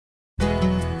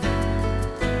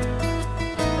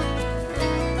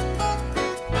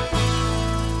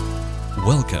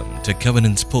Welcome to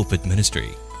Covenant's Pulpit Ministry.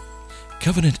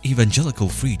 Covenant Evangelical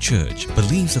Free Church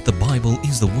believes that the Bible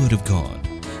is the Word of God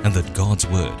and that God's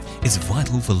Word is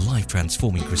vital for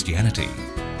life-transforming Christianity.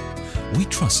 We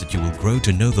trust that you will grow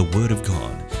to know the Word of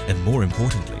God and, more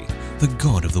importantly, the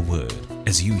God of the Word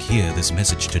as you hear this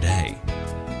message today.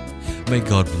 May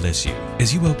God bless you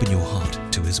as you open your heart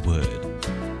to His Word.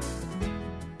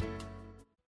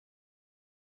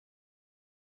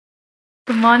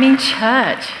 Good morning,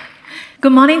 church.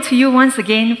 Good morning to you once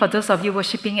again for those of you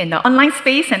worshiping in the online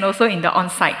space and also in the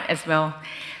on-site as well.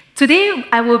 Today,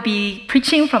 I will be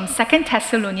preaching from 2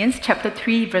 Thessalonians chapter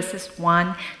 3, verses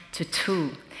 1 to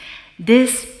 2.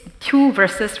 These two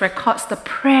verses records the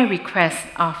prayer request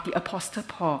of the Apostle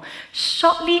Paul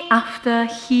shortly after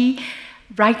he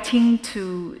writing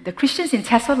to the Christians in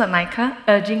Thessalonica,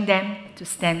 urging them to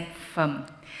stand firm.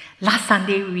 Last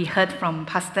Sunday, we heard from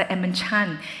Pastor Edmund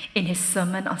Chan in his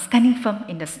sermon on standing firm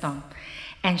in the storm.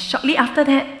 And shortly after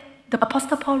that, the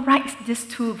Apostle Paul writes these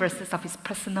two verses of his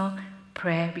personal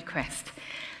prayer request.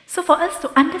 So for us to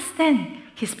understand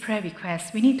his prayer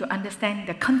request, we need to understand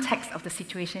the context of the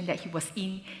situation that he was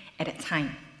in at that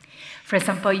time. For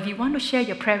example, if you want to share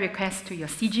your prayer request to your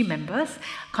CG members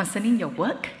concerning your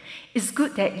work, it's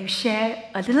good that you share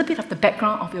a little bit of the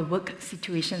background of your work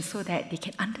situation so that they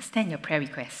can understand your prayer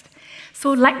request.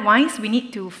 So likewise, we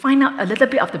need to find out a little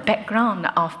bit of the background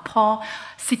of Paul's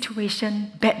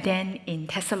situation back then in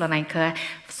Thessalonica.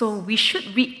 So we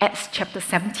should read Acts chapter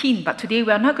 17, but today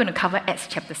we are not going to cover Acts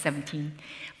chapter 17.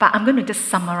 But I'm going to just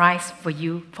summarize for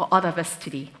you, for all of us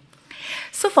today.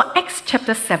 So for Acts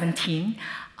chapter 17,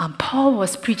 Paul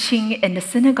was preaching in the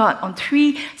synagogue on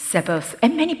 3 Sabbaths,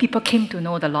 and many people came to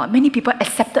know the Lord. Many people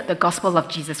accepted the gospel of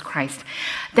Jesus Christ.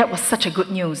 That was such a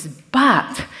good news.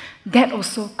 But that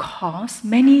also caused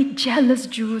many jealous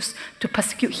Jews to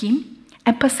persecute him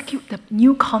and persecute the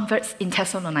new converts in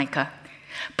Thessalonica.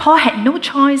 Paul had no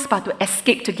choice but to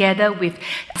escape together with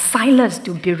Silas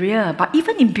to Berea. But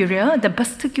even in Berea, the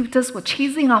persecutors were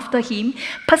chasing after him,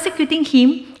 persecuting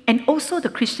him, and also the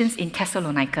Christians in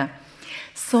Thessalonica.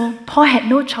 So Paul had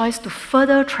no choice to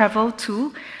further travel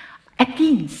to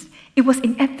Athens. It was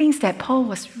in Athens that Paul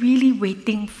was really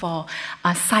waiting for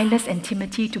Silas and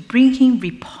Timothy to bring him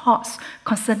reports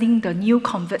concerning the new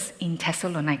converts in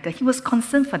Thessalonica. He was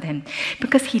concerned for them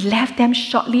because he left them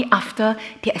shortly after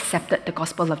they accepted the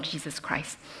gospel of Jesus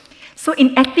Christ. So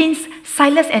in Athens,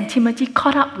 Silas and Timothy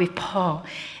caught up with Paul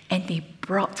and they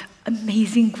brought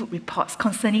amazing good reports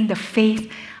concerning the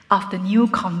faith of the new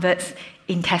converts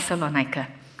in Thessalonica.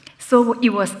 So it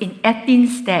was in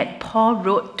Athens that Paul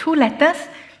wrote 2 letters,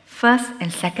 1st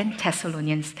and 2nd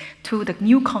Thessalonians, to the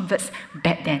new converts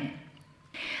back then.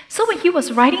 So when he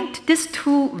was writing these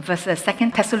 2 verses,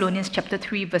 2 Thessalonians chapter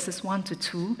 3, verses 1 to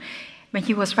 2, when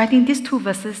he was writing these 2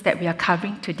 verses that we are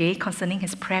covering today concerning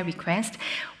his prayer request,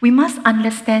 we must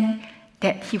understand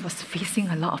that he was facing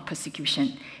a lot of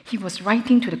persecution. He was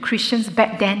writing to the Christians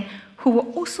back then who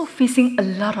were also facing a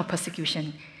lot of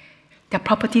persecution. Their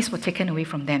properties were taken away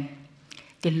from them.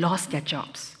 They lost their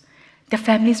jobs. Their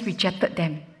families rejected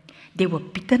them. They were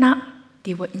beaten up,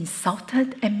 they were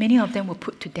insulted, and many of them were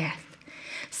put to death.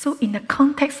 So in the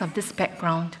context of this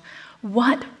background,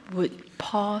 what would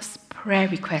Paul's prayer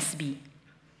request be?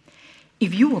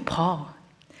 If you were Paul,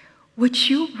 would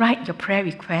you write your prayer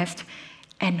request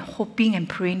and hoping and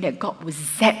praying that God would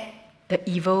zap the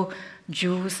evil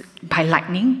Jews by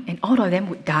lightning and all of them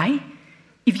would die?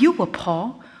 If you were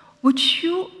Paul, would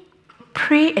you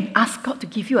pray and ask God to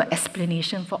give you an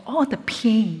explanation for all the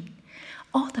pain,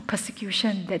 all the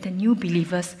persecution that the new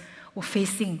believers were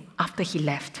facing after he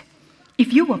left?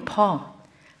 If you were Paul,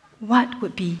 what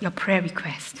would be your prayer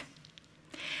request?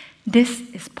 This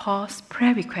is Paul's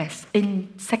prayer request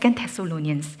in 2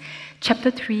 Thessalonians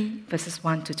chapter 3, verses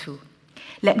 1 to 2.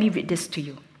 Let me read this to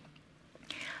you.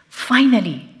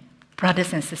 Finally,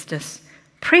 brothers and sisters,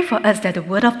 pray for us that the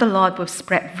word of the Lord will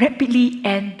spread rapidly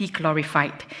and be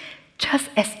glorified, just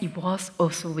as it was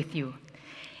also with you,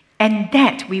 and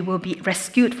that we will be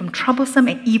rescued from troublesome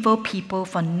and evil people,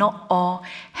 for not all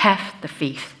have the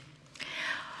faith.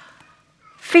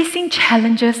 Facing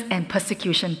challenges and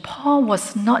persecution, Paul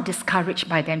was not discouraged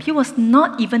by them. He was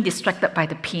not even distracted by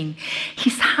the pain.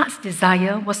 His heart's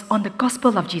desire was on the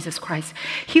gospel of Jesus Christ.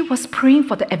 He was praying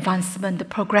for the advancement, the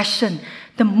progression,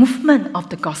 the movement of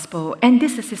the gospel. And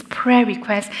this is his prayer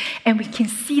request. And we can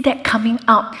see that coming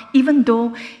out, even though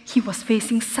he was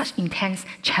facing such intense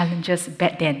challenges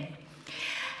back then.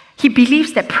 He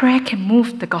believes that prayer can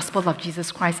move the gospel of Jesus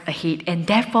Christ ahead. And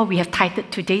therefore, we have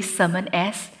titled today's sermon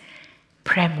as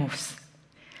Prayer Moves.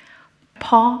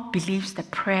 Paul believes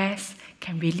that prayers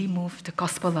can really move the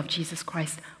gospel of Jesus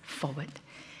Christ forward.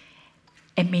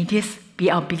 And may this be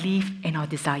our belief and our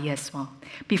desire as well.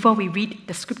 Before we read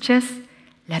the scriptures,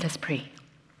 let us pray.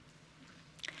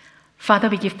 Father,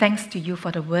 we give thanks to you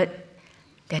for the word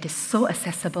that is so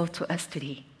accessible to us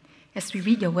today. As we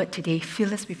read your word today,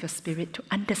 fill us with your spirit to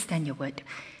understand your word.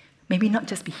 May we not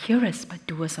just be hearers, but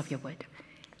doers of your word.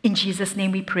 In Jesus'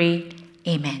 name we pray,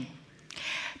 amen.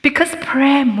 Because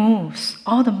prayer moves,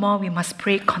 all the more we must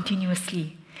pray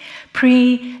continuously.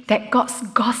 Pray that God's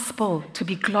gospel to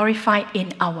be glorified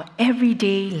in our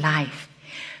everyday life.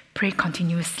 Pray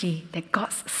continuously that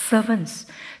God's servants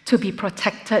to be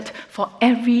protected for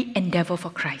every endeavor for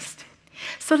Christ.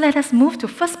 So let us move to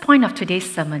first point of today's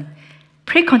sermon.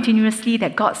 Pray continuously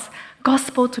that God's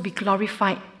gospel to be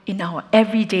glorified in our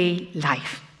everyday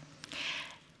life.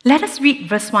 Let us read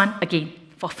verse 1 again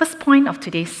for first point of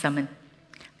today's sermon.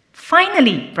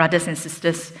 Finally, brothers and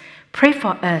sisters, pray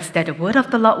for us that the word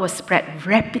of the Lord will spread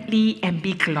rapidly and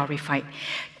be glorified,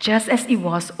 just as it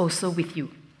was also with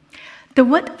you. The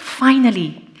word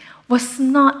finally was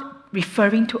not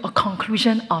referring to a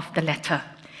conclusion of the letter.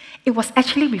 It was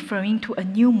actually referring to a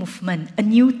new movement, a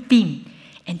new theme,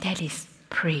 and that is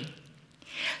pray.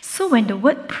 So when the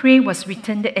word pray was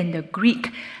written in the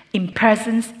Greek in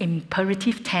present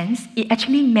imperative tense, it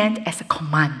actually meant as a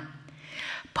command.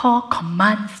 Paul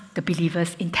commands the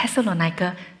believers in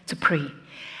Thessalonica to pray.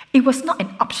 It was not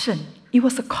an option. It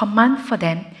was a command for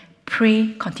them,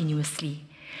 pray continuously.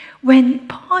 When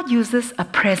Paul uses a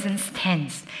present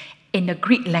tense in the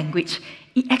Greek language,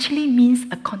 it actually means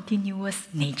a continuous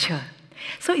nature.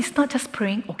 So it's not just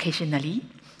praying occasionally.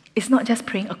 It's not just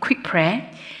praying a quick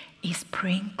prayer. It's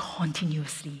praying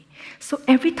continuously. So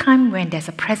every time when there's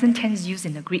a present tense used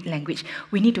in the Greek language,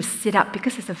 we need to sit up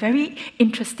because it's a very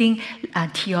interesting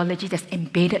theology that's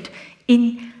embedded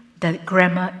in the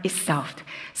grammar itself.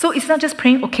 So it's not just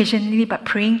praying occasionally, but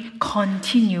praying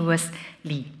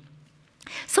continuously.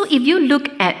 So if you look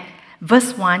at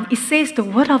verse 1, it says the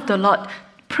word of the Lord,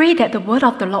 pray that the word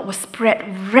of the Lord will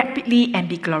spread rapidly and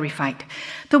be glorified.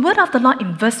 The word of the Lord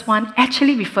in verse 1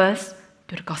 actually refers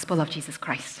to the gospel of Jesus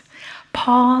Christ.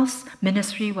 Paul's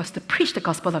ministry was to preach the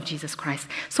gospel of Jesus Christ.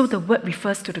 So the word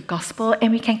refers to the gospel,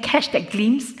 and we can catch that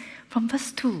glimpse from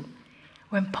verse 2,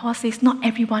 when Paul says, not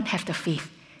everyone has the faith,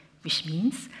 which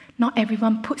means not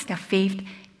everyone puts their faith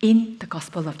in the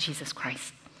gospel of Jesus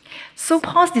Christ. So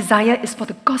Paul's desire is for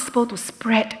the gospel to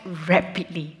spread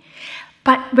rapidly.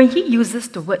 But when he uses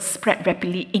the word spread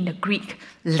rapidly in the Greek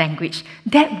language,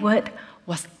 that word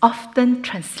was often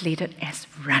translated as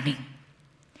running.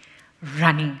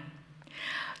 Running.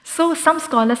 So some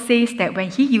scholars say that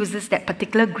when he uses that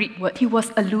particular Greek word, he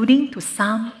was alluding to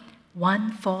Psalm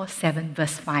 147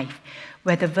 verse 5,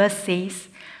 where the verse says,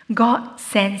 God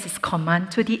sends his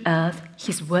command to the earth,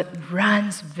 his word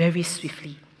runs very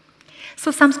swiftly.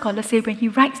 So some scholars say when he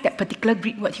writes that particular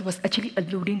Greek word, he was actually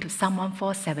alluding to Psalm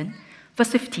 147 verse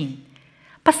 15.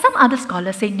 But some other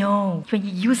scholars say no, when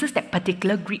he uses that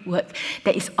particular Greek word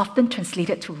that is often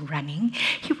translated to running,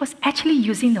 he was actually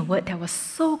using the word that was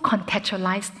so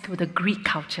contextualized to the Greek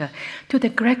culture, to the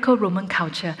Greco-Roman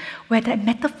culture, where the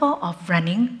metaphor of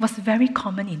running was very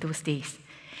common in those days.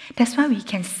 That's why we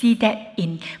can see that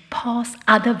in Paul's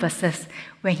other verses,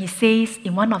 when he says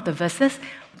in one of the verses,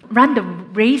 run the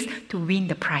race to win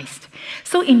the prize.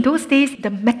 So in those days, the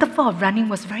metaphor of running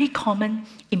was very common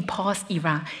in Paul's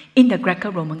era, in the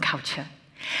Greco-Roman culture.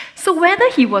 So whether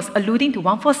he was alluding to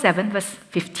 147 verse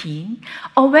 15,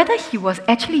 or whether he was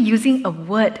actually using a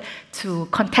word to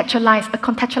contextualize, a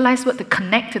contextualized word to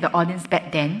connect to the audience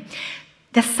back then,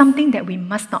 there's something that we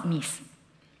must not miss.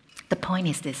 The point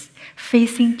is this: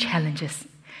 facing challenges,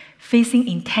 facing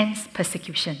intense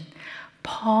persecution,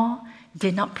 Paul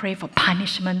did not pray for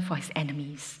punishment for his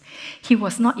enemies. He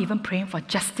was not even praying for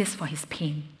justice for his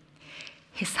pain.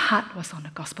 His heart was on the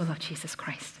gospel of Jesus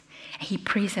Christ. And he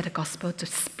prays at the gospel to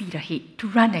speed ahead, to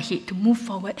run ahead, to move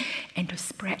forward, and to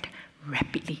spread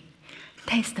rapidly.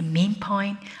 That is the main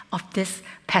point of this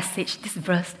passage, this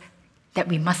verse, that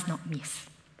we must not miss.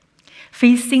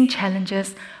 Facing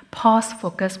challenges, Paul's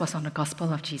focus was on the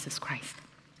gospel of Jesus Christ.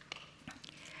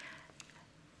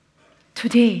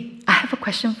 Today, I have a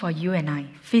question for you and I.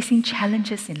 Facing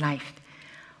challenges in life,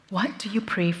 what do you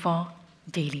pray for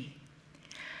daily?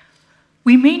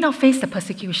 We may not face the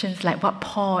persecutions like what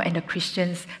Paul and the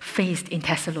Christians faced in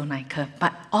Thessalonica,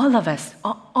 but all of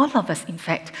us, in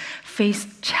fact, face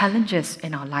challenges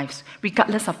in our lives,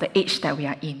 regardless of the age that we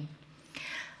are in.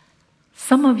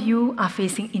 Some of you are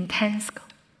facing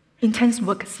intense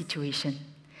work situation.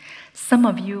 Some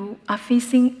of you are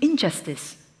facing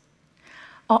injustice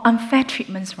or unfair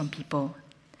treatments from people.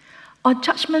 or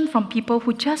judgment from people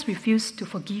who just refuse to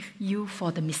forgive you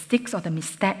for the mistakes or the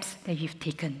missteps that you've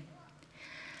taken.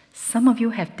 Some of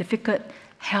you have difficult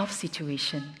health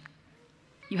situation.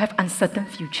 You have uncertain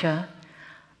future,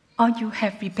 or you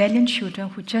have rebellion children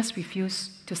who just refuse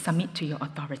to submit to your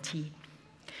authority.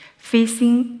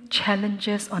 Facing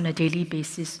challenges on a daily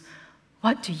basis,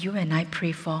 what do you and I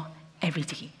pray for every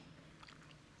day?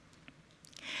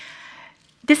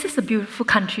 This is a beautiful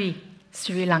country,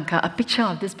 Sri Lanka, a picture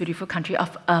of this beautiful country,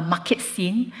 of a market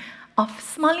scene, of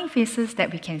smiling faces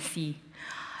that we can see.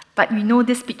 But we know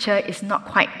this picture is not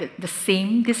quite the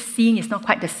same. This scene is not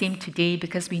quite the same today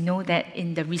because we know that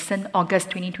in the recent August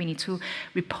 2022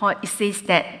 report, it says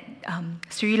that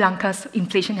Sri Lanka's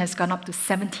inflation has gone up to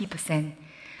 70%.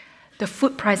 The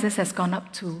food prices has gone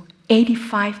up to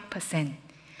 85%.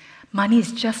 Money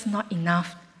is just not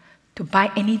enough to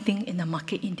buy anything in the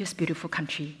market in this beautiful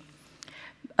country.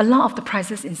 A lot of the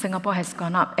prices in Singapore has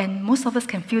gone up, and most of us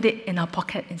can feel it in our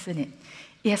pocket, isn't it?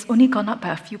 It has only gone up by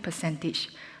a few percentage.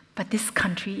 But this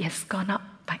country has gone up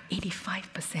by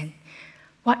 85%.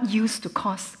 What used to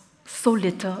cost so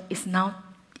little is now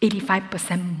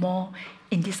 85% more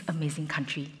in this amazing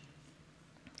country.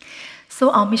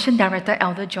 So our mission director,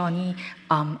 Elder Johnny,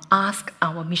 asked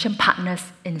our mission partners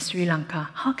in Sri Lanka,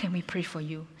 how can we pray for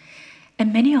you?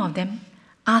 And many of them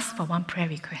asked for one prayer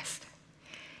request.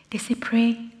 They say,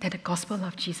 pray that the gospel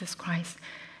of Jesus Christ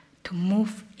to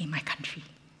move in my country.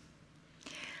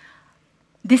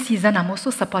 This season, I'm also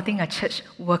supporting a church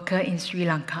worker in Sri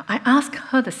Lanka. I asked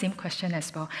her the same question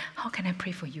as well. How can I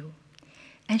pray for you?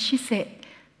 And she said,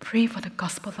 pray for the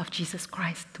gospel of Jesus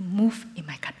Christ to move in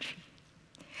my country.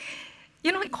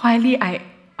 You know, quietly,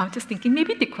 I'm just thinking,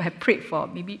 maybe they could have prayed for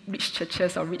maybe rich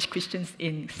churches or rich Christians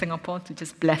in Singapore to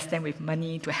just bless them with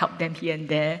money, to help them here and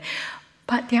there.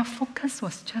 But their focus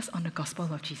was just on the gospel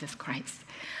of Jesus Christ.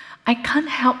 I can't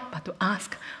help but to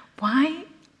ask, why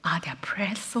are their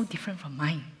prayers so different from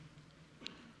mine?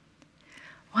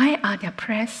 Why are their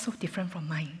prayers so different from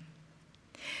mine?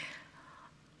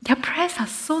 Their prayers are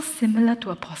so similar to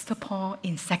Apostle Paul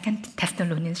in 2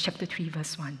 Thessalonians chapter 3,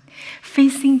 verse 1.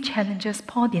 Facing challenges,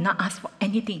 Paul did not ask for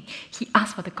anything. He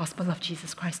asked for the gospel of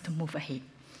Jesus Christ to move ahead.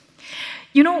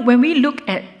 You know, when we look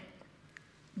at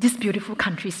this beautiful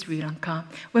country, Sri Lanka,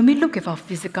 when we look with our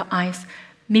physical eyes,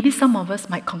 maybe some of us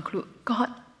might conclude, God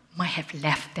might have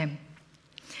left them.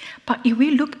 But if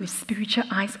we look with spiritual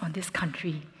eyes on this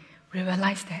country, we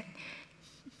realize that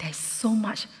there's so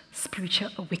much spiritual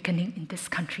awakening in this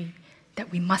country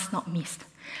that we must not miss.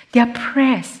 Their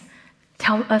prayers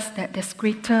tell us that there's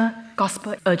greater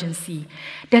gospel urgency,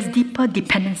 there's deeper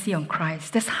dependency on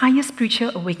Christ, there's higher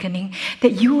spiritual awakening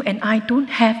that you and I don't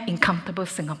have in comfortable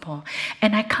Singapore.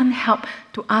 And I can't help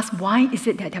to ask, why is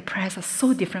it that their prayers are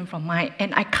so different from mine?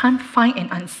 And I can't find an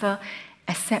answer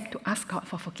except to ask God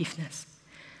for forgiveness.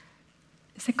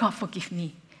 Say, God, forgive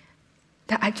me,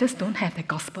 that I just don't have the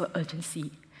gospel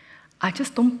urgency. I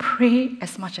just don't pray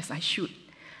as much as I should.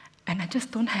 And I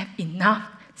just don't have enough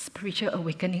spiritual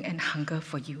awakening and hunger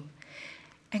for you.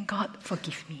 And God,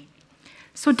 forgive me.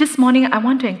 So this morning, I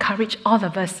want to encourage all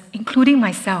of us, including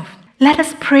myself, let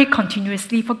us pray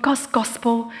continuously for God's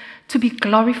gospel to be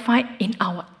glorified in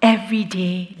our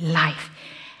everyday life.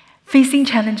 Facing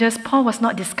challenges, Paul was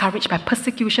not discouraged by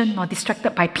persecution nor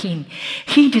distracted by pain.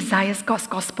 He desires God's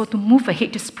gospel to move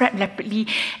ahead, to spread rapidly,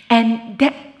 and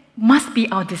that must be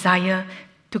our desire,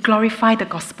 to glorify the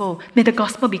gospel. May the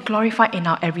gospel be glorified in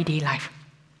our everyday life.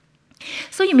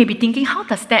 So you may be thinking, how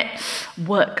does that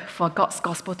work for God's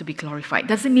gospel to be glorified?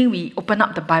 Does it mean we open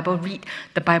up the Bible, read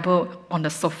the Bible on the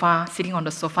sofa, sitting on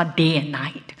the sofa day and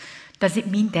night? Does it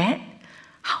mean that?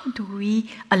 How do we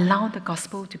allow the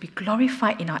gospel to be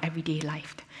glorified in our everyday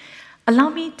life? Allow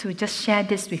me to just share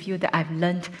this with you that I've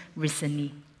learned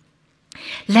recently.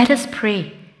 Let us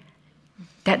pray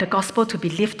that the gospel to be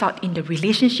lived out in the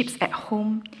relationships at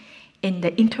home, in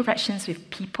the interactions with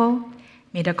people.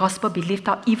 May the gospel be lived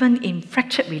out even in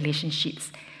fractured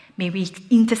relationships. May we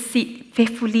intercede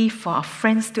faithfully for our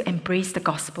friends to embrace the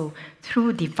gospel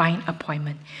through divine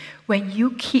appointment. When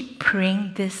you keep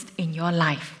praying this in your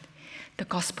life, the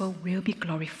gospel will be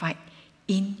glorified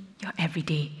in your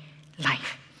everyday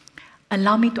life.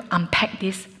 Allow me to unpack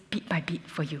this bit by bit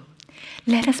for you.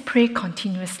 Let us pray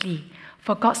continuously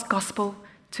for God's gospel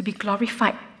to be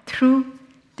glorified through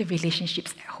the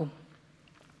relationships at home.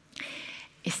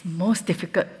 It's most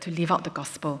difficult to live out the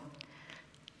gospel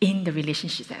in the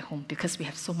relationships at home because we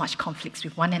have so much conflicts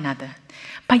with one another.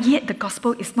 But yet the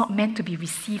gospel is not meant to be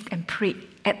received and prayed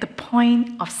at the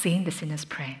point of saying the sinner's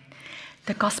prayer.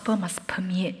 The gospel must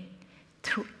permeate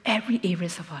through every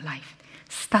areas of our life,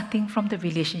 starting from the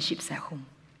relationships at home.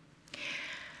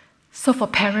 So for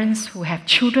parents who have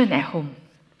children at home,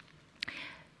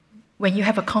 when you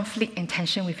have a conflict and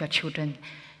tension with your children,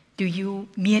 do you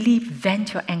merely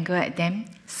vent your anger at them,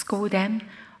 scold them,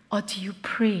 or do you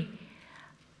pray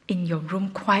in your room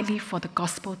quietly for the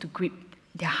gospel to grip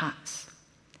their hearts?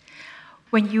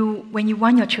 When you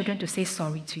want your children to say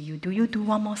sorry to you, do you do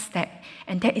one more step?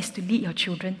 And that is to lead your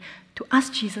children to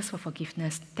ask Jesus for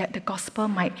forgiveness, that the gospel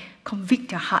might convict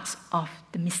their hearts of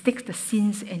the mistakes, the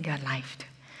sins in their life.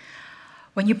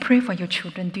 When you pray for your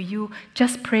children, do you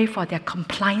just pray for their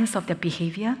compliance of their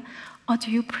behavior? Or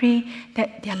do you pray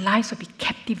that their lives will be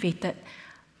captivated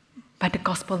by the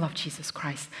gospel of Jesus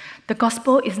Christ? The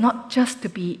gospel is not just to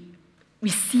be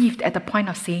received at the point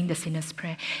of saying the sinner's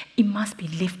prayer. It must be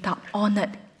lifted up,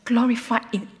 honored, glorified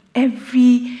in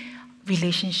every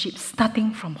relationship,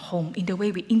 starting from home, in the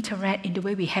way we interact, in the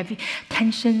way we have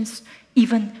tensions,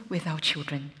 even with our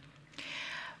children.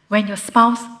 When your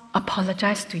spouse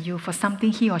apologizes to you for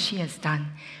something he or she has done,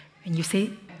 and you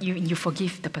say you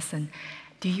forgive the person,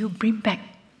 do you bring back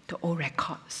the old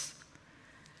records?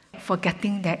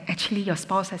 Forgetting that actually your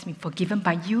spouse has been forgiven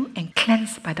by you and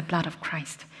cleansed by the blood of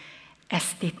Christ, as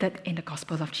stated in the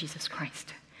gospel of Jesus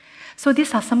Christ. So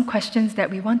these are some questions that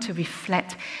we want to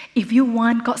reflect. If you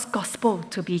want God's gospel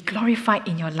to be glorified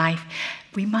in your life,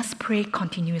 we must pray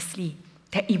continuously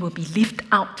that it will be lived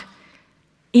out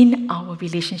in our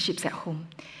relationships at home.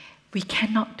 We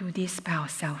cannot do this by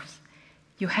ourselves.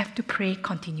 You have to pray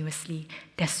continuously.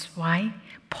 That's why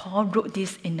Paul wrote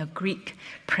this in the Greek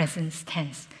present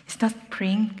tense. It's not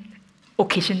praying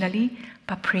occasionally,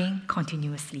 but praying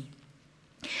continuously.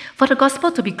 For the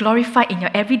gospel to be glorified in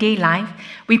your everyday life,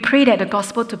 we pray that the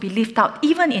gospel to be lived out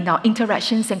even in our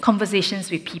interactions and conversations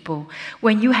with people.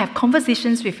 When you have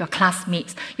conversations with your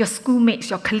classmates, your schoolmates,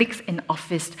 your colleagues in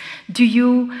office, do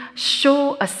you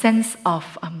show a sense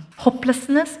of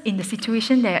hopelessness in the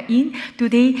situation they are in? Do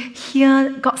they hear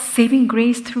God's saving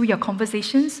grace through your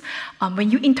conversations?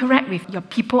 When you interact with your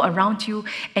people around you,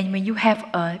 and when you have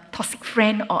a toxic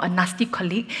friend or a nasty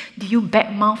colleague, do you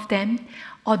badmouth them?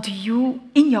 Or do you,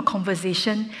 in your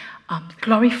conversation,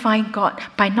 glorify God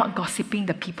by not gossiping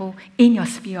the people in your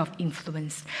sphere of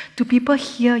influence? Do people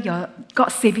hear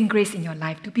God's saving grace in your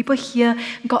life? Do people hear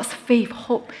God's faith,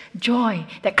 hope, joy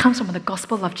that comes from the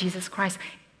gospel of Jesus Christ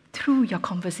through your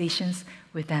conversations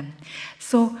with them?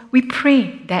 So we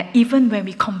pray that even when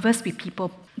we converse with people,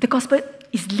 the gospel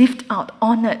is lived out,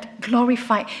 honored,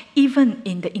 glorified, even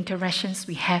in the interactions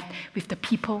we have with the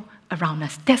people around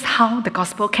us. That's how the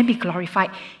gospel can be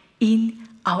glorified in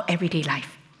our everyday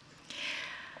life.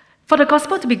 For the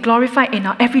gospel to be glorified in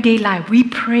our everyday life, we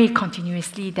pray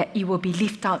continuously that it will be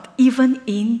lived out even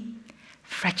in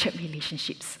fractured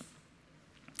relationships.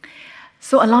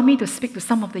 So allow me to speak to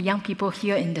some of the young people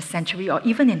here in the sanctuary or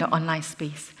even in the online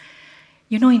space.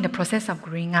 You know, in the process of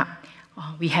growing up,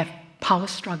 we have power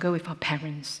struggle with our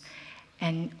parents.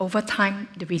 And over time,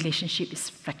 the relationship is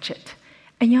fractured.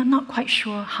 And you're not quite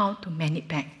sure how to mend it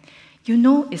back. You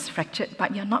know it's fractured,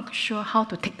 but you're not sure how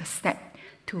to take the step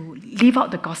to live out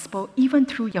the gospel even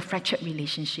through your fractured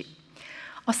relationship.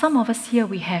 Or some of us here,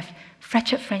 we have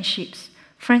fractured friendships,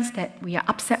 friends that we are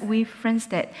upset with, friends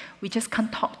that we just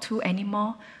can't talk to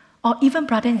anymore, or even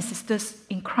brothers and sisters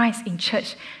in Christ, in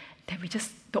church, that we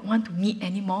just don't want to meet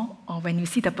anymore. Or when you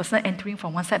see the person entering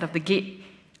from one side of the gate,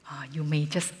 you may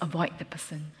just avoid the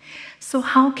person. So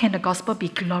how can the gospel be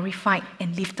glorified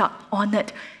and lifted up,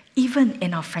 honored, even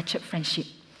in our fractured friendship?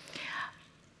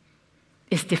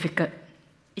 It's difficult.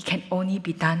 It can only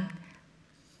be done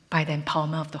by the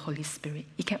empowerment of the Holy Spirit.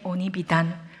 It can only be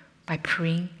done by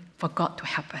praying for God to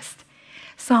help us.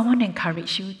 So I want to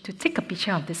encourage you to take a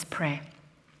picture of this prayer.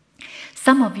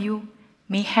 Some of you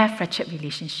may have fractured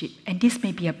relationship, and this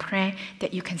may be a prayer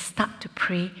that you can start to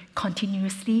pray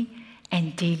continuously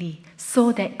and daily,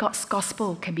 so that God's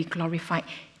gospel can be glorified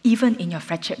even in your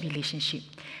fractured relationship.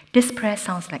 This prayer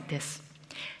sounds like this.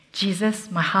 Jesus,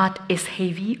 my heart is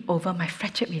heavy over my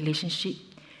fractured relationship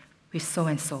with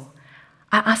so-and-so.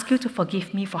 I ask you to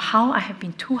forgive me for how I have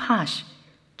been too harsh,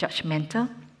 judgmental,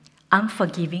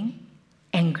 unforgiving,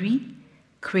 angry,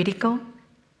 critical,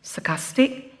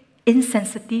 sarcastic,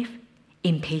 insensitive,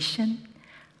 impatient,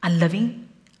 unloving,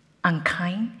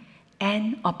 unkind,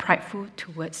 and or prideful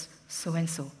towards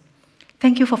so-and-so.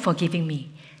 Thank you for forgiving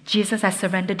me. Jesus, I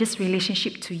surrender this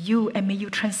relationship to you, and may you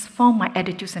transform my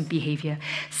attitudes and behavior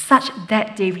such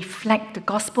that they reflect the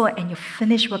gospel and your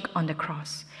finished work on the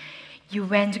cross. You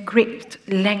went great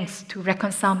lengths to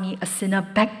reconcile me, a sinner,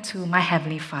 back to my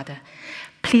Heavenly Father.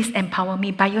 Please empower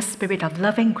me by your spirit of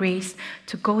love and grace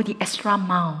to go the extra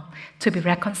mile to be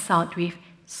reconciled with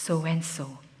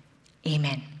so-and-so.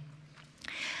 Amen.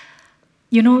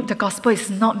 You know, the gospel is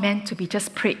not meant to be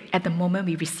just prayed at the moment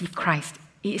we receive Christ.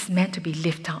 It is meant to be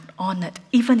lived out, honored,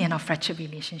 even in our fractured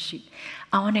relationship.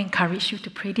 I want to encourage you to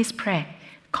pray this prayer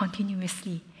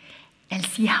continuously and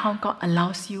see how God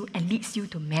allows you and leads you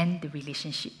to mend the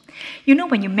relationship. You know,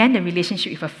 when you mend the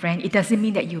relationship with a friend, it doesn't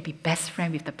mean that you'll be best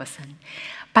friend with the person.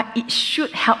 But it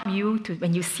should help you to,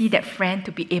 when you see that friend,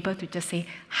 to be able to just say,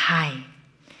 hi.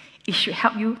 It should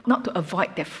help you not to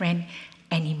avoid that friend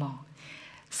anymore.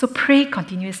 So pray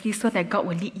continuously so that God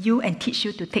will lead you and teach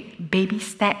you to take baby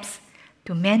steps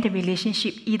to mend the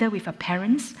relationship either with your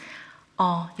parents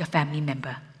or your family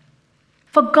member.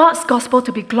 For God's gospel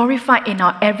to be glorified in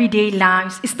our everyday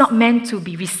lives, it's not meant to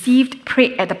be received,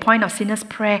 prayed at the point of sinner's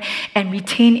prayer, and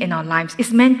retained in our lives.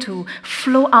 It's meant to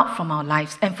flow out from our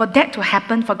lives. And for that to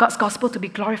happen, for God's gospel to be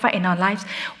glorified in our lives,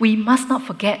 we must not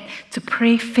forget to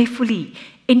pray faithfully,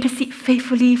 intercede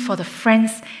faithfully for the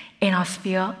friends in our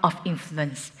sphere of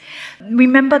influence.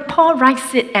 Remember, Paul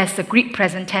writes it as the Greek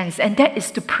present tense, and that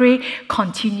is to pray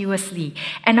continuously.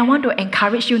 And I want to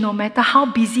encourage you, no matter how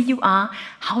busy you are,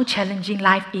 how challenging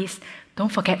life is,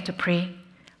 don't forget to pray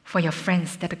for your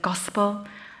friends, that the gospel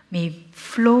may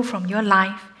flow from your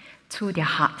life to their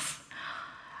hearts.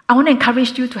 I want to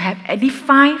encourage you to have at least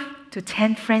 5 to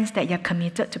 10 friends that you're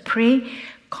committed to pray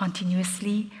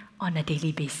continuously on a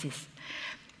daily basis.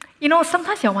 You know,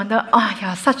 sometimes you wonder,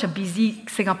 such a busy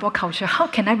Singapore culture. How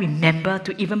can I remember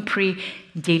to even pray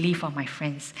daily for my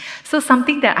friends? So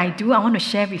something that I do, I want to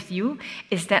share with you,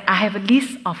 is that I have a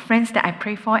list of friends that I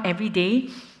pray for every day.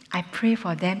 I pray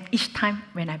for them each time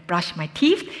when I brush my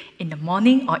teeth, in the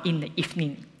morning or in the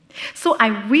evening. So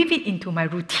I weave it into my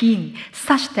routine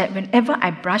such that whenever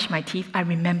I brush my teeth, I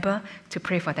remember to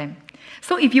pray for them.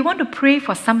 So if you want to pray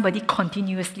for somebody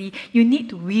continuously, you need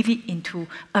to weave it into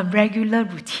a regular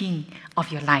routine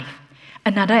of your life.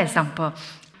 Another example,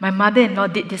 my mother-in-law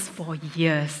did this for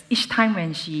years. Each time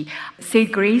when she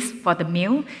said grace for the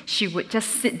meal, she would just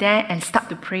sit there and start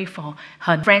to pray for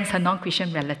her friends, her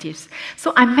non-Christian relatives.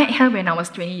 So I met her when I was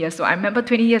 20 years old. I remember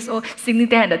 20 years old, sitting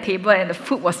there at the table and the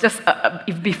food was just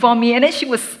before me, and then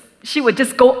she would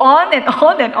just go on and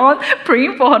on and on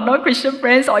praying for her non-Christian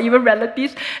friends or even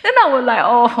relatives. Then I was like,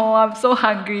 oh, I'm so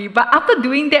hungry. But after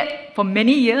doing that for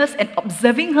many years and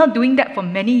observing her doing that for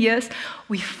many years,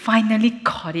 we finally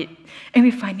caught it. And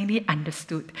we finally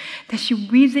understood that she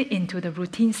weaves it into the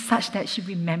routine such that she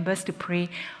remembers to pray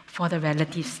for the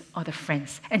relatives or the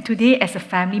friends. And today, as a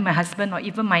family, my husband or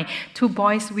even my 2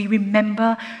 boys, we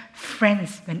remember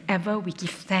friends whenever we give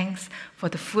thanks for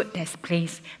the food that's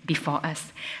placed before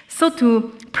us. So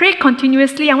to pray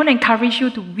continuously, I want to encourage you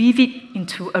to weave it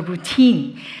into a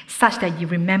routine such that you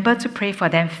remember to pray for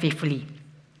them faithfully.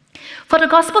 For the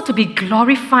gospel to be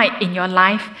glorified in your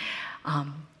life,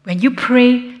 when you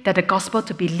pray that the gospel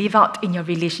to be lived out in your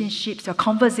relationships, your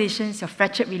conversations, your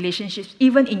fractured relationships,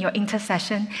 even in your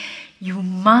intercession, you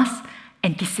must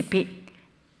anticipate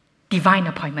divine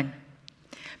appointment.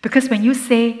 Because when you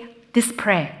say this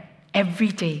prayer every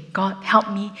day, God,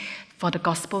 help me for the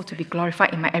gospel to be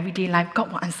glorified in my everyday life,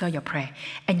 God will answer your prayer.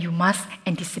 And you must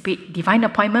anticipate divine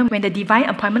appointment. When the divine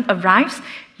appointment arrives,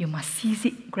 you must seize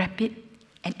it, grab it,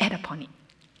 and act upon it.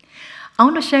 I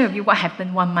want to share with you what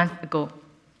happened 1 month ago.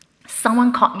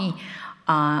 Someone called me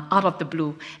out of the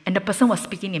blue, and the person was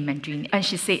speaking in Mandarin, and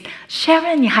she said,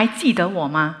 Sharon, 你还记得我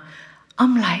吗?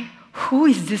 I'm like, who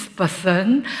is this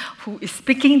person who is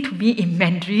speaking to me in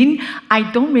Mandarin?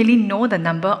 I don't really know the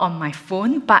number on my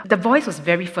phone, but the voice was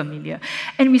very familiar.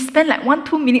 And we spent like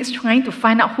 1-2 minutes trying to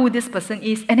find out who this person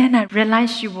is, and then I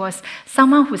realized she was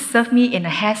someone who served me in a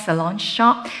hair salon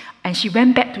shop, and she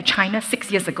went back to China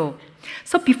 6 years ago.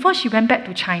 So before she went back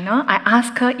to China, I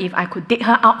asked her if I could take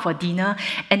her out for dinner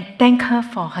and thank her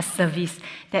for her service,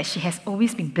 that she has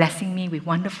always been blessing me with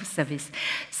wonderful service.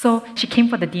 So she came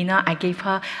for the dinner, I gave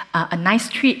her a nice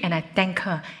treat and I thanked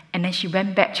her. And then she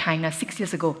went back to China 6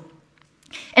 years ago.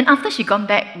 And after she gone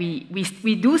back, we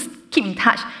do keep in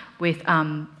touch with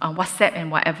WhatsApp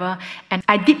and whatever. And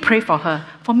I did pray for her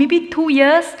for maybe 2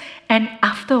 years. And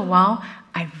after a while,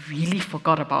 I really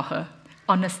forgot about her.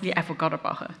 Honestly, I forgot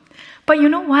about her. But you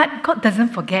know what? God doesn't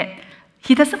forget.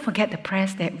 He doesn't forget the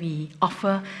prayers that we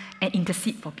offer and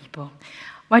intercede for people.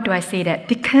 Why do I say that?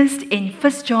 Because in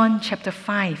 1 John chapter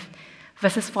 5,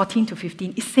 verses 14 to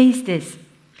 15, it says this.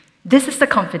 This is the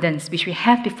confidence which we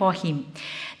have before Him,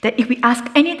 that if we ask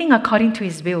anything according to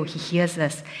His will, He hears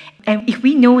us. And if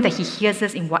we know that He hears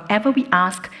us in whatever we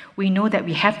ask, we know that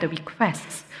we have the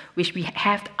requests which we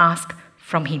have asked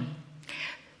from Him.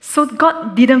 So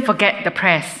God didn't forget the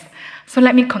prayers. So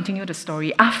let me continue the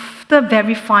story. After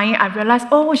verifying, I realized,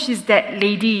 oh, she's that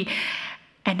lady.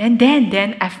 And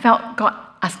then I felt God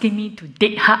asking me to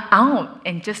date her out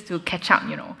and just to catch up,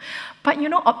 But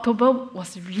October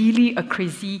was really a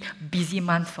crazy, busy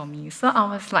month for me. So I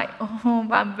was like, oh,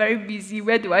 but I'm very busy.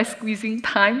 Where do I squeeze in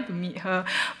time to meet her?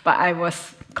 But I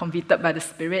was convicted by the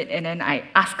Spirit, and then I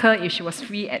asked her if she was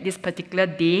free at this particular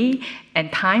day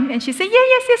and time, and she said,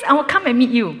 yes, I will come and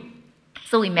meet you.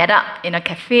 So we met up in a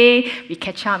cafe, we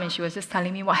catch up, and she was just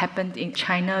telling me what happened in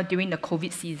China during the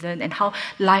COVID season and how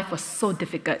life was so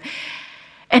difficult.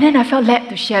 And then I felt led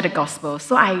to share the gospel.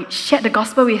 So I shared the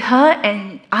gospel with her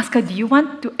and asked her, do you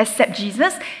want to accept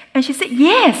Jesus? And she said,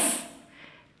 yes.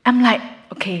 I'm like,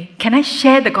 okay, can I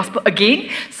share the gospel again?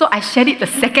 So I shared it the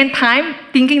second time,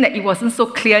 thinking that it wasn't so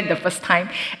clear the first time.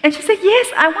 And she said,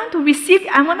 yes, I want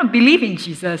to believe in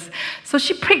Jesus. So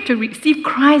she prayed to receive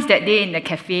Christ that day in the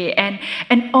cafe, and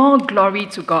all glory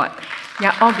to God.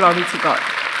 Yeah, all glory to God.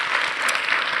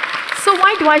 So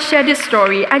why do I share this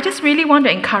story? I just really want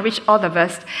to encourage all of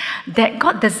us that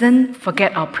God doesn't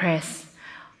forget our prayers.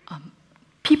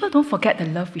 People don't forget the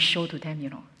love we show to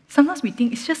them, Sometimes we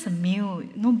think it's just a meal,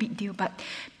 no big deal, but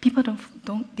people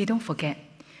don't forget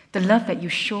the love that you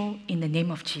show in the name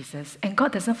of Jesus. And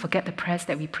God doesn't forget the prayers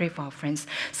that we pray for our friends.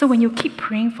 So when you keep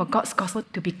praying for God's gospel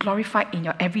to be glorified in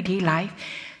your everyday life,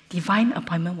 divine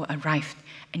appointment will arrive.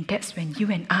 And that's when you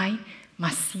and I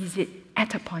must seize it,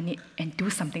 act upon it, and do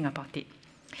something about it.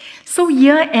 So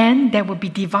year end, there will be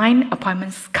divine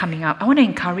appointments coming up. I want to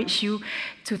encourage you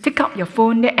to take out your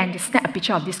phone and to snap a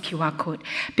picture of this QR code,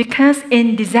 because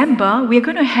in December, we're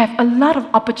going to have a lot of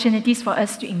opportunities for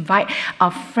us to invite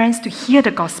our friends to hear the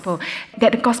gospel,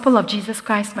 that the gospel of Jesus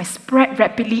Christ might spread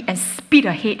rapidly and speed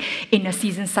ahead in a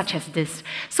season such as this.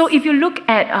 So if you look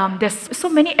at, there's so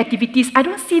many activities, I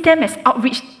don't see them as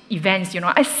outreach events,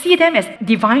 I see them as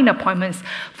divine appointments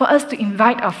for us to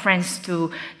invite our friends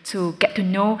to get to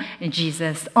know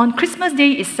Jesus. On Christmas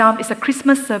Day itself, it's a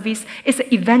Christmas service, it's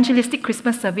an evangelistic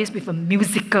Christmas service with a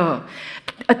musical.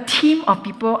 A team of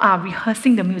people are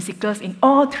rehearsing the musicals in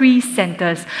all 3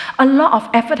 centers. A lot of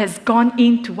effort has gone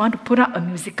in to want to put up a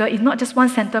musical. It's not just 1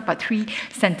 center, but 3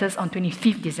 centers on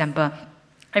 25th December.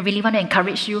 I really want to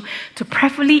encourage you to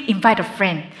prayerfully invite a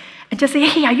friend and just say,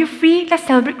 hey, are you free? Let's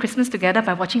celebrate Christmas together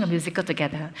by watching a musical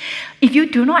together. If you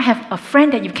do not have a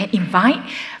friend that you can invite,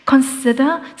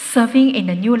 consider serving in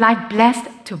the New Life Blessed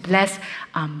to Bless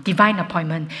divine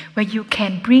appointment, where you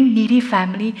can bring needy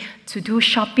family to do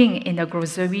shopping in the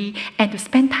grocery and to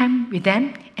spend time with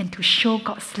them and to show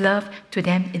God's love to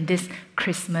them in this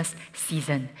Christmas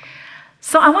season.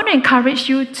 So I want to encourage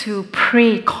you to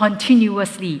pray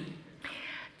continuously.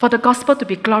 For the gospel to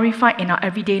be glorified in our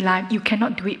everyday life, you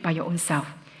cannot do it by your own self.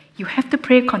 You have to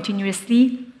pray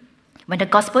continuously. When the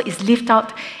gospel is lived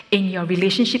out in your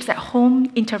relationships at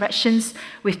home, interactions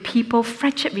with people,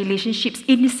 fractured relationships,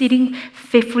 interceding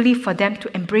faithfully for them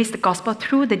to embrace the gospel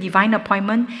through the divine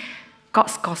appointment,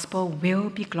 God's gospel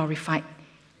will be glorified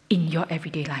in your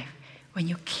everyday life. When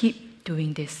you keep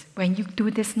doing this, when you do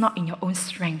this not in your own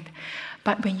strength,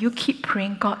 but when you keep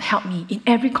praying, God, help me in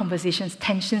every conversation,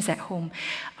 tensions at home,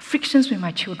 frictions with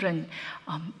my children,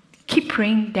 keep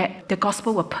praying that the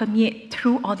gospel will permeate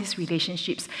through all these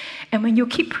relationships. And when you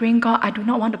keep praying, God, I do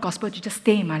not want the gospel to just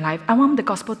stay in my life. I want the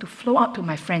gospel to flow out to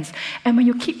my friends. And when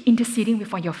you keep interceding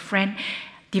with your friend,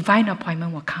 divine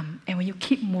appointment will come. And when you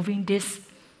keep moving this,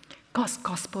 God's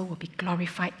gospel will be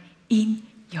glorified in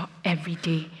your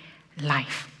everyday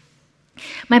life.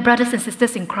 My brothers and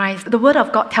sisters in Christ, the Word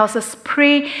of God tells us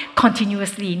pray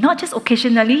continuously, not just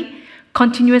occasionally,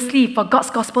 continuously for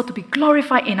God's gospel to be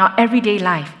glorified in our everyday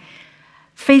life.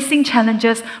 Facing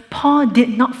challenges, Paul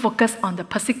did not focus on the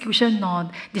persecution nor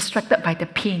distracted by the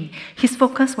pain. His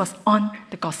focus was on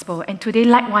the gospel. And today,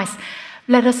 likewise,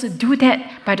 let us do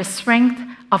that by the strength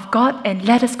of God, and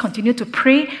let us continue to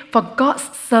pray for God's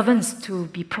servants to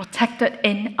be protected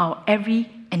in our every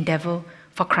endeavor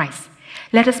for Christ.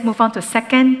 Let us move on to the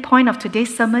second point of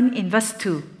today's sermon in verse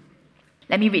 2.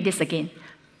 Let me read this again.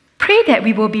 Pray that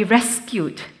we will be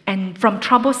rescued and from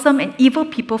troublesome and evil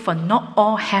people, for not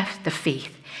all have the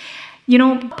faith.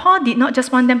 Paul did not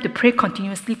just want them to pray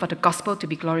continuously for the gospel to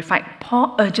be glorified.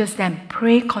 Paul urges them,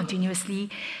 pray continuously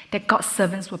that God's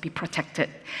servants will be protected.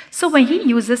 So when he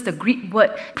uses the Greek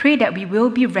word, pray that we will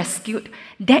be rescued,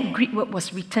 that Greek word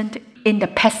was written in the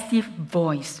passive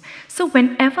voice. So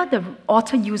whenever the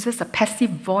author uses a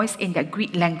passive voice in the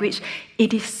Greek language,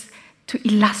 it is to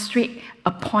illustrate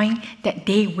a point that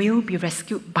they will be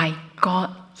rescued by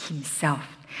God himself.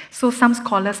 So some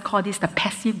scholars call this the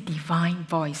passive divine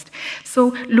voice. So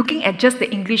looking at just the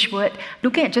English word,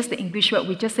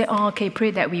 we just say,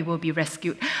 pray that we will be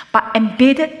rescued. But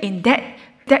embedded in that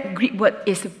That Greek word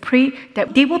is to pray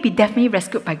that they will be definitely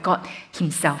rescued by God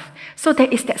Himself. So there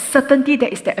is that certainty, there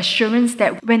is that assurance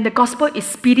that when the gospel is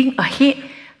speeding ahead,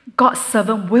 God's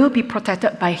servant will be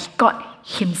protected by God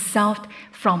Himself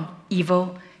from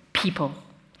evil people.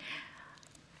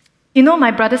 You know,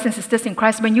 my brothers and sisters in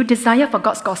Christ, when you desire for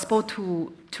God's gospel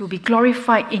to be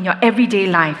glorified in your everyday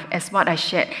life, as what I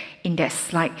shared in that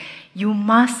slide, you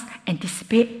must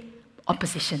anticipate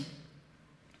opposition.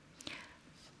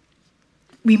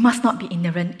 We must not be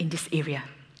ignorant in this area.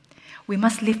 We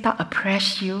must lift up a prayer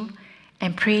shield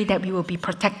and pray that we will be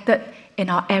protected in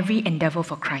our every endeavor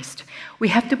for Christ. We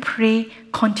have to pray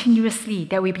continuously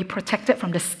that we be protected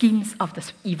from the schemes of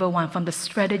the evil one, from the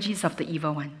strategies of the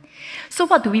evil one. So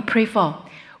what do we pray for?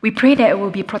 We pray that it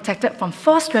will be protected from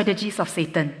 4 strategies of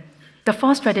Satan. The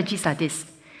 4 strategies are this: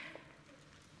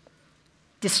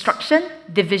 destruction,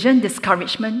 division,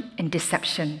 discouragement, and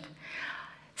deception.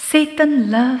 Satan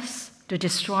loves to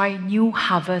destroy new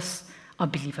harvests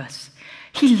of believers.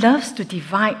 He loves to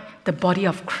divide the body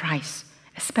of Christ,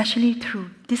 especially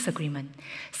through disagreement.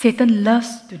 Satan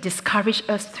loves to discourage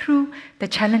us through the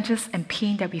challenges and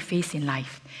pain that we face in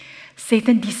life.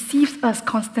 Satan deceives us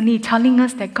constantly, telling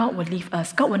us that God will leave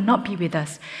us, God will not be with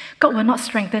us, God will not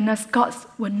strengthen us, God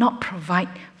will not provide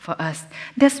for us.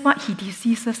 That's what he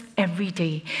deceives us every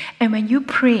day. And when you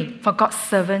pray for God's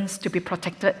servants to be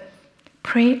protected,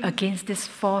 pray against these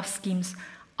 4 schemes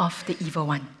of the evil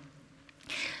one.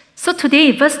 So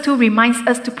today, verse 2 reminds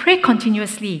us to pray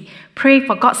continuously. Pray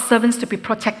for God's servants to be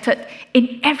protected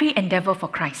in every endeavor for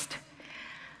Christ.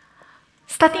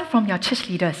 Starting from your church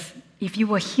leaders, if you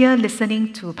were here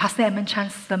listening to Pastor Edmund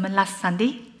Chan's sermon last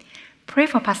Sunday, pray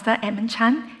for Pastor Edmund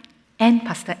Chan and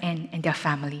Pastor Ann and their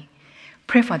family.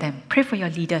 Pray for them. Pray for your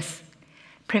leaders.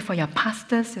 Pray for your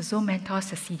pastors, your Zoom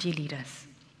mentors, your CG leaders.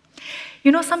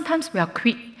 You know, sometimes we are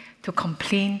quick to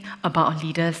complain about our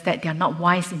leaders that they are not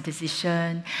wise in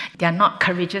decision, they are not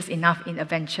courageous enough in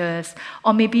adventures,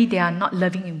 or maybe they are not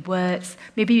loving in words.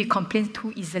 Maybe we complain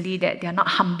too easily that they are not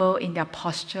humble in their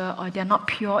posture, or they are not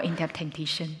pure in their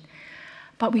temptation.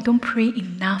 But we don't pray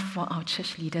enough for our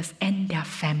church leaders and their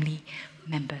family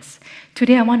members.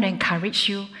 Today I want to encourage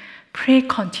you, pray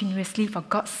continuously for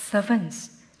God's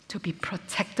servants to be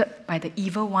protected by the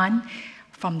evil one,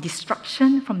 from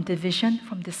destruction, from division,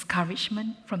 from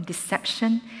discouragement, from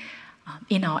deception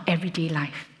in our everyday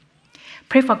life.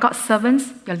 Pray for God's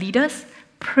servants, your leaders.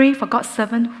 Pray for God's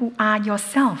servants who are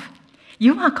yourself.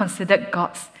 You are considered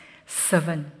God's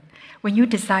servant. When you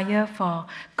desire for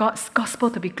God's gospel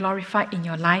to be glorified in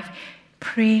your life,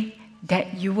 pray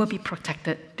that you will be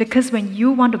protected. Because when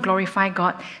you want to glorify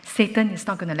God, Satan is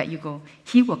not going to let you go.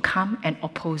 He will come and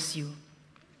oppose you.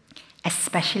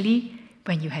 Especially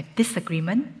when you have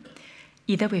disagreement,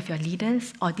 either with your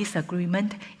leaders or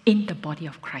disagreement in the body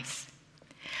of Christ.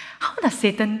 How does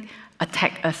Satan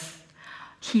attack us?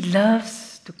 He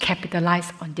loves to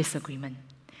capitalize on disagreement.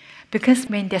 Because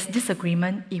when there's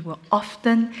disagreement, it will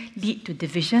often lead to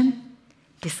division,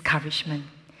 discouragement.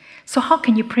 So how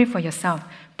can you pray for yourself?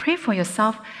 Pray for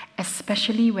yourself,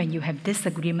 especially when you have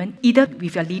disagreement, either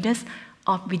with your leaders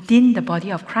or within the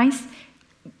body of Christ,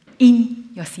 in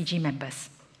your CG members.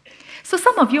 So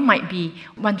some of you might be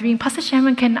wondering, Pastor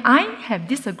Sharon, can I have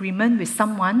disagreement with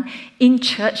someone in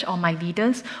church or my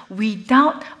leaders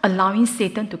without allowing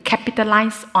Satan to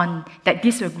capitalize on that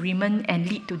disagreement and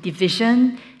lead to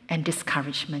division and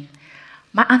discouragement?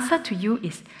 My answer to you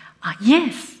is,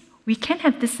 yes, we can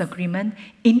have disagreement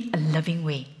in a loving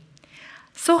way.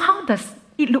 So how does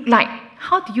it look like?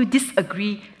 How do you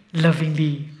disagree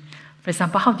lovingly? For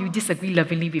example, how do you disagree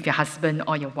lovingly with your husband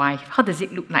or your wife? How does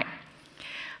it look like?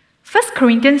 1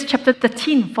 Corinthians chapter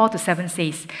 13, 4-7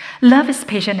 says, "Love is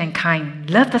patient and kind.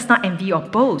 Love does not envy or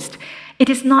boast. It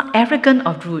is not arrogant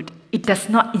or rude. It does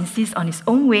not insist on its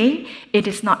own way. It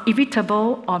is not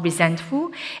irritable or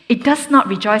resentful. It does not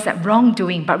rejoice at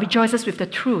wrongdoing, but rejoices with the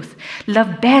truth.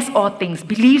 Love bears all things,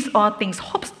 believes all things,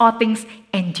 hopes all things,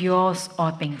 endures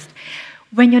all things."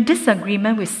 When your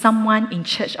disagreement with someone in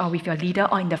church or with your leader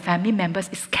or in the family members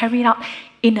is carried out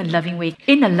in a loving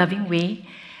way,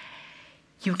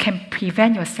 you can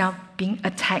prevent yourself being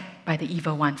attacked by the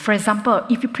evil one. For example,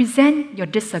 if you present your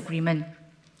disagreement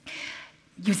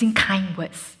using kind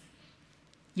words,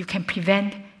 you can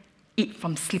prevent it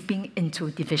from slipping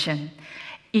into division.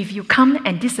 If you come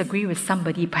and disagree with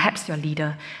somebody, perhaps your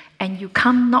leader, and you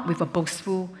come not with a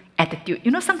boastful attitude. You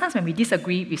know, sometimes when we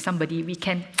disagree with somebody, we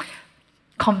can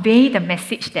convey the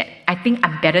message that I think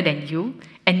I'm better than you,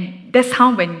 and that's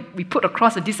how when we put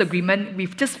across a disagreement, we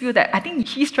just feel that I think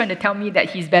he's trying to tell me that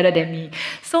he's better than me.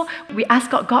 So we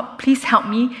ask God, God, please help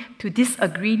me to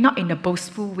disagree, not in a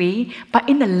boastful way, but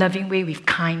in a loving way with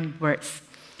kind words.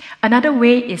 Another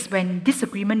way is when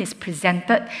disagreement is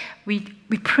presented, we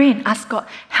pray and ask God,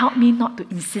 help me not to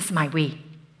insist my way.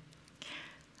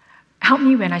 Help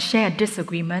me when I share a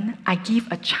disagreement, I give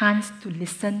a chance to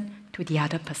listen to the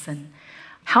other person.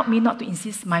 Help me not to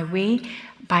insist my way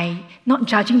by not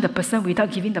judging the person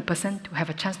without giving the person to have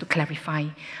a chance to clarify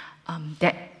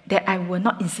that I will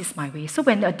not insist my way. So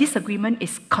when a disagreement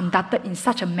is conducted in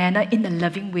such a manner, in a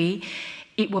loving way,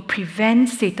 it will prevent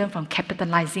Satan from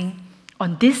capitalizing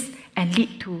on this and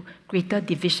lead to greater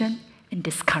division and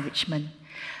discouragement.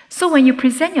 So when you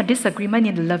present your disagreement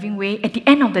in a loving way, at the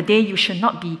end of the day, you should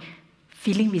not be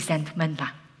feeling resentment,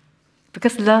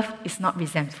 because love is not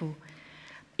resentful.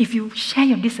 If you share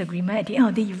your disagreement, at the end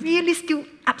of the day, you're really still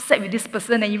upset with this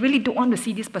person and you really don't want to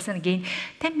see this person again,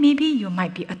 then maybe you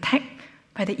might be attacked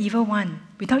by the evil one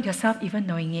without yourself even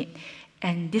knowing it.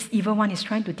 And this evil one is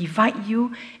trying to divide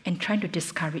you and trying to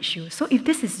discourage you. So if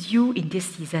this is you in this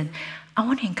season, I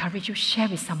want to encourage you, share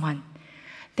with someone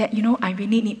that, I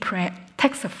really need prayer.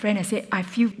 Text a friend and say, I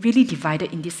feel really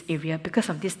divided in this area because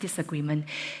of this disagreement.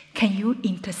 Can you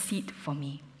intercede for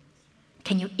me?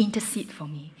 Can you intercede for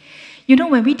me?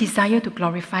 When we desire to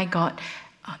glorify God,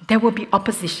 there will be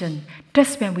opposition.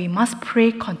 That's when we must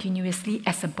pray continuously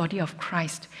as a body of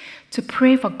Christ, to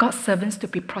pray for God's servants to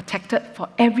be protected for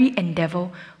every endeavor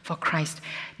for Christ.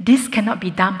 This cannot be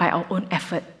done by our own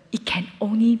effort. It can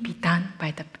only be done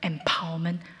by the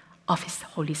empowerment of His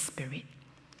Holy Spirit.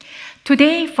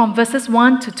 Today, from verses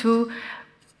 1 to 2,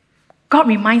 God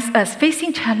reminds us,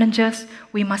 facing challenges,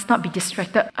 we must not be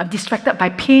distracted by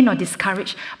pain or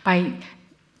discouraged by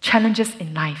challenges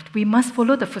in life. We must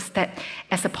follow the footsteps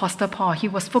as Apostle Paul. He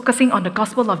was focusing on the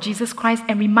gospel of Jesus Christ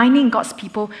and reminding God's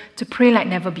people to pray like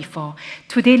never before.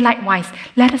 Today, likewise,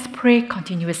 let us pray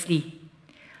continuously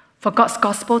for God's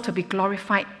gospel to be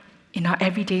glorified in our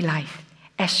everyday life,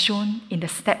 as shown in the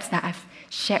steps that I've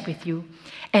shared with you.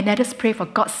 And let us pray for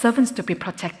God's servants to be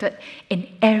protected in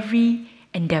every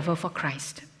endeavor for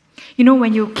Christ.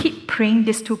 When you keep praying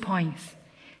these 2 points,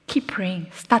 keep praying,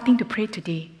 starting to pray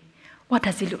today, what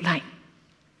does it look like?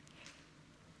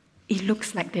 It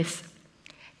looks like this.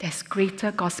 There's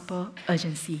greater gospel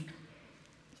urgency.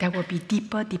 There will be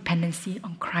deeper dependency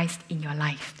on Christ in your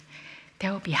life.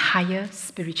 There will be higher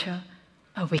spiritual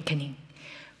awakening.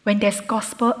 When there's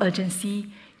gospel urgency,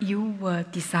 you will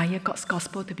desire God's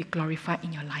gospel to be glorified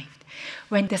in your life.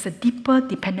 When there's a deeper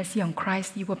dependency on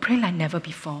Christ, you will pray like never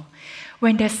before.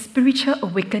 When there's spiritual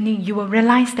awakening, you will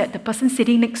realize that the person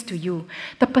sitting next to you,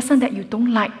 the person that you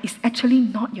don't like, is actually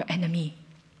not your enemy.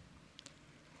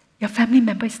 Your family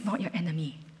member is not your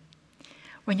enemy.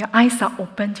 When your eyes are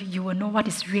opened, you will know what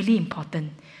is really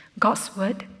important: God's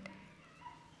word,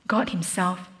 God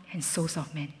Himself, and souls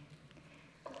of men.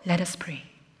 Let us pray.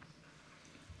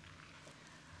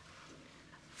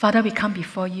 Father, we come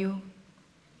before you.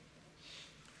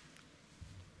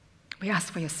 We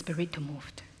ask for your Spirit to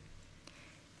move.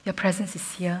 Your presence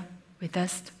is here with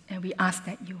us, and we ask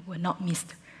that you will not miss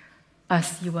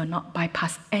us. You will not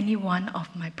bypass any one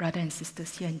of my brothers and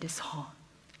sisters here in this hall.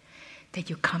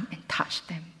 That you come and touch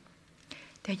them.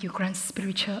 That you grant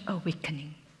spiritual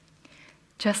awakening.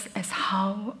 Just as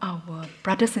how our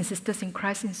brothers and sisters in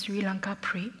Christ in Sri Lanka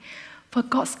prayed for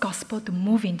God's gospel to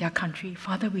move in their country,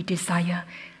 Father, we desire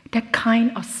that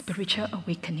kind of spiritual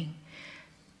awakening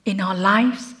in our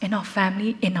lives, in our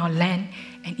family, in our land,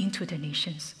 and into the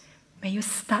nations. May you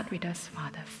start with us,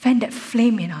 Father. Fan that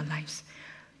flame in our lives.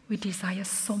 We desire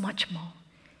so much more.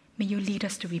 May you lead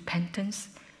us to repentance.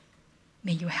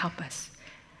 May you help us.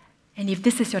 And if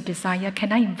this is your desire,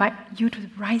 can I invite you to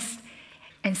rise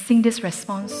and sing this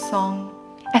response song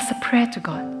as a prayer to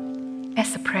God?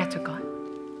 As a prayer to God.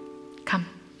 Come,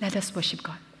 let us worship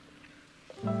God.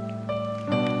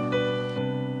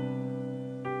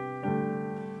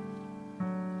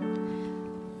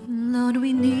 Lord,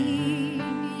 we need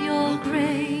your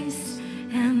grace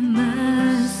and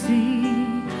mercy.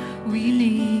 We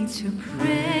need to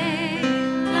pray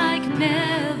like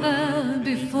never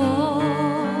before.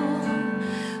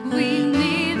 We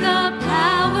need the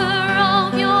power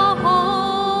of your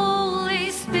Holy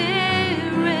Spirit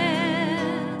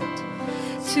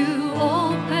to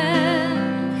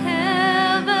open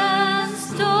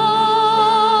heaven's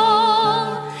door.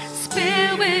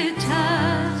 Spirit,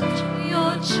 touch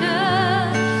your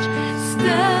church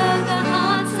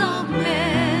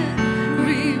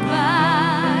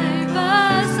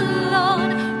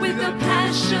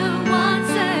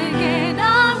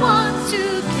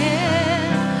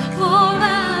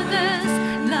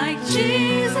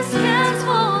Jesus cares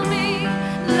for me.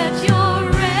 Let your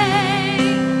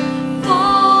rain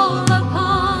fall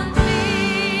upon me.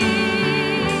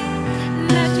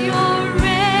 Let your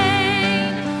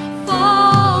rain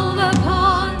fall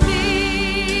upon me.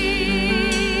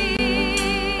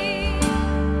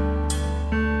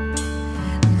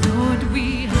 Lord, we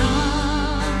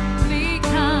humbly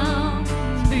come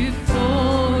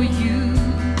before you.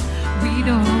 We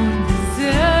don't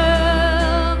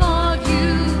deserve of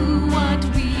you what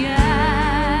we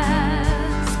ask,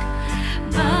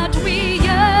 but we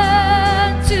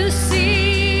yearn to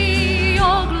see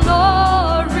your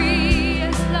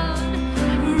glorious love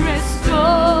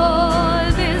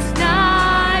restore this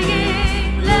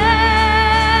dying land.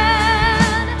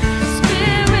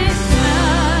 Spirit,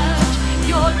 touch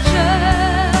your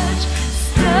church,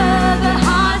 stir the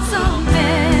hearts of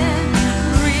men,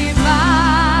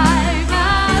 revive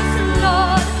us,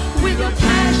 Lord, with your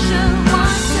passion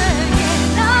once again.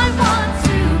 I want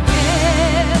to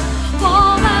care for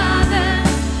others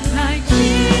like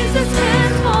Jesus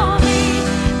cares for me.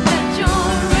 Let your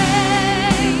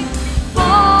rain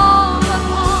fall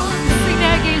upon me. Sing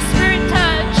that again. Spirit,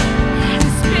 touch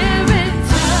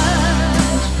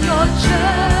your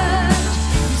church,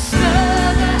 stir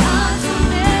the hearts of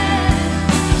men,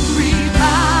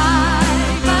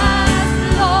 revive us,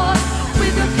 Lord,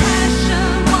 with your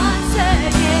passion once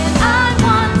again. I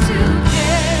want to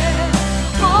care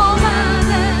for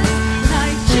others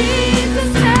like Jesus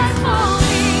cares for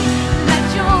me. Let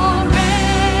your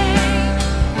rain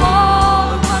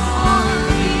fall upon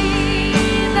me.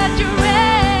 Let your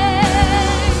rain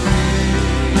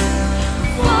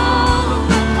fall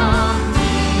upon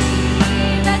me.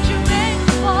 Let your rain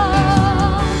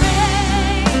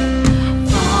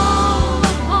fall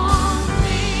upon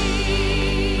me.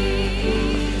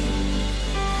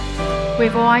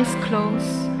 With our eyes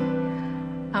closed,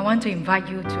 I want to invite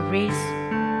you to raise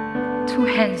two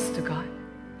hands to God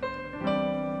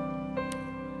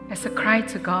as a cry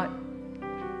to God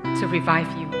to revive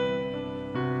you,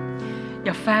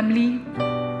 your family,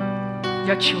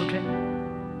 your children,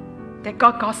 that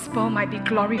God's gospel might be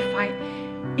glorified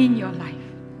in your life.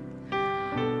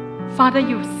 Father,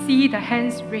 you see the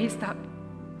hands raised up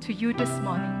to you this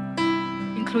morning,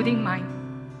 including mine,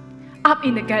 up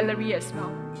in the gallery as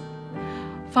well.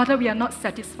 Father, we are not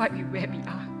satisfied with where we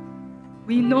are.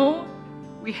 We know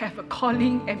we have a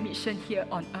calling and mission here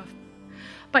on earth.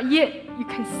 But yet, you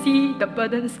can see the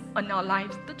burdens on our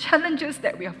lives, the challenges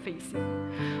that we are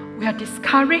facing. We are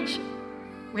discouraged.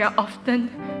 We are often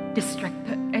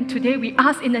distracted. And today we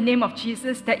ask in the name of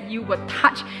Jesus that you will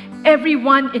touch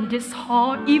everyone in this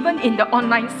hall, even in the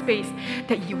online space,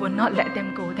 that you will not let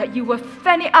them go, that you will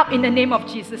fan it up in the name of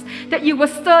Jesus, that you will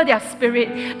stir their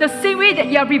spirit. The same way that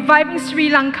you are reviving Sri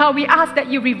Lanka, we ask that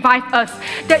you revive us,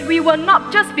 that we will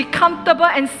not just be comfortable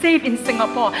and safe in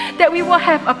Singapore, that we will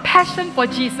have a passion for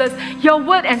Jesus, your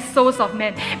word and souls of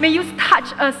men. May you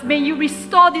touch us, may you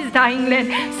restore this dying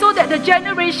land, so that the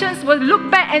generations will look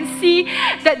back and see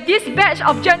that this batch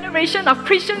of generation of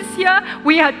Christians here,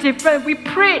 we are different. We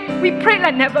prayed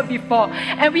like never before.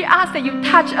 And we ask that you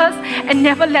touch us and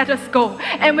never let us go.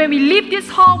 And when we leave this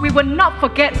hall, we will not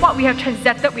forget what we have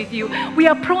transacted with you. We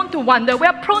are prone to wonder. We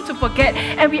are prone to forget.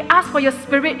 And we ask for your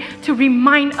spirit to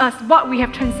remind us what we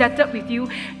have transacted with you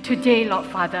today, Lord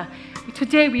Father.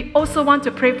 Today, we also want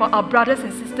to pray for our brothers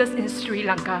and sisters in Sri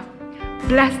Lanka.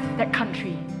 Bless that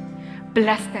country.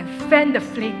 Bless them. Fan the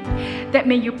flame. That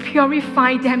may you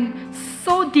purify them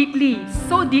so deeply,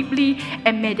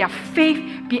 and may their faith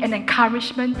be an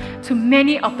encouragement to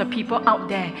many of the people out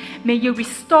there. May you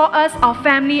restore us, our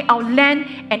family, our land,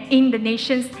 and in the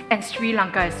nations and Sri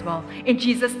Lanka as well. In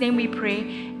Jesus' name we pray,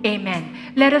 amen.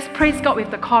 Let us praise God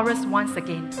with the chorus once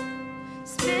again.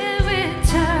 Spirit,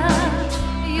 touch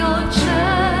your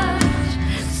church,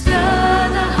 stir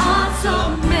the hearts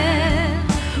of men,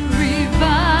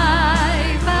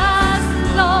 revive us,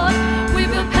 Lord,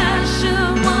 with your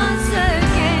passion once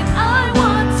again. I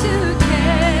want to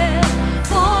care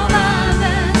for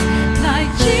others like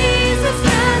Jesus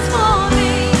cares for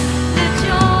me. Let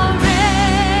your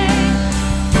rain,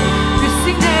 we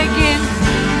sing that again.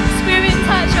 Spirit,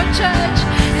 touch your church.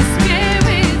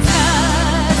 Spirit,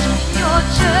 touch your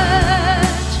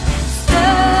church,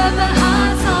 stir the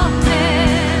hearts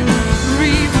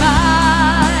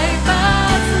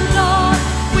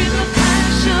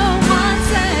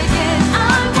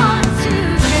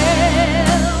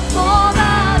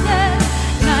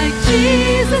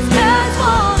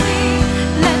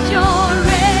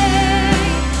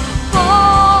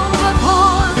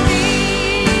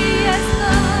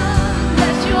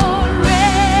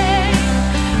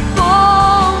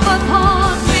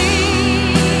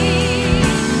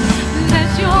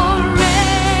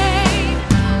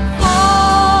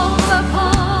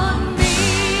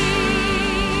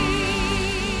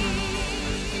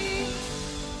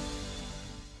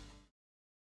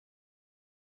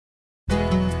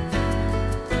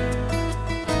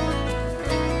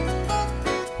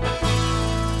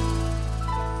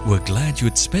We're glad you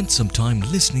had spent some time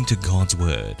listening to God's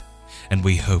Word, and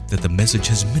we hope that the message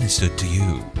has ministered to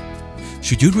you.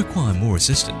 Should you require more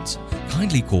assistance,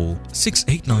 kindly call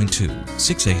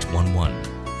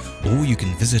 6892-6811, or you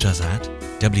can visit us at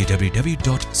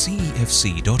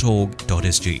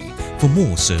www.cefc.org.sg for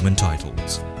more sermon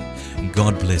titles.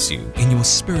 God bless you in your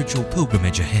spiritual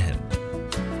pilgrimage ahead.